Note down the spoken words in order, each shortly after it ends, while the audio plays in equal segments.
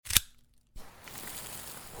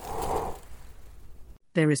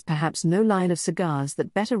There is perhaps no line of cigars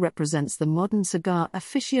that better represents the modern cigar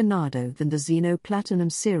aficionado than the Zino Platinum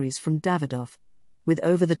series from Davidoff, with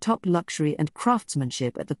over-the-top luxury and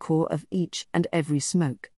craftsmanship at the core of each and every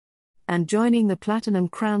smoke. And joining the Platinum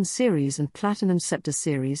Crown series and Platinum Scepter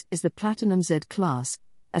series is the Platinum Z Class,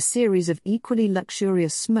 a series of equally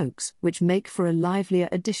luxurious smokes which make for a livelier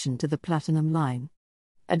addition to the Platinum line.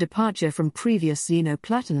 A departure from previous Zino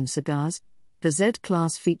Platinum cigars, the Z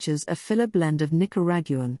Class features a filler blend of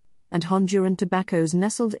Nicaraguan and Honduran tobaccos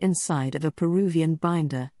nestled inside of a Peruvian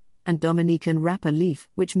binder, and Dominican wrapper leaf,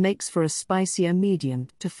 which makes for a spicier medium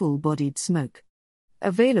to full-bodied smoke.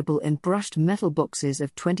 Available in brushed metal boxes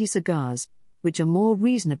of 20 cigars, which are more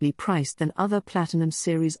reasonably priced than other Platinum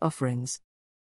series offerings.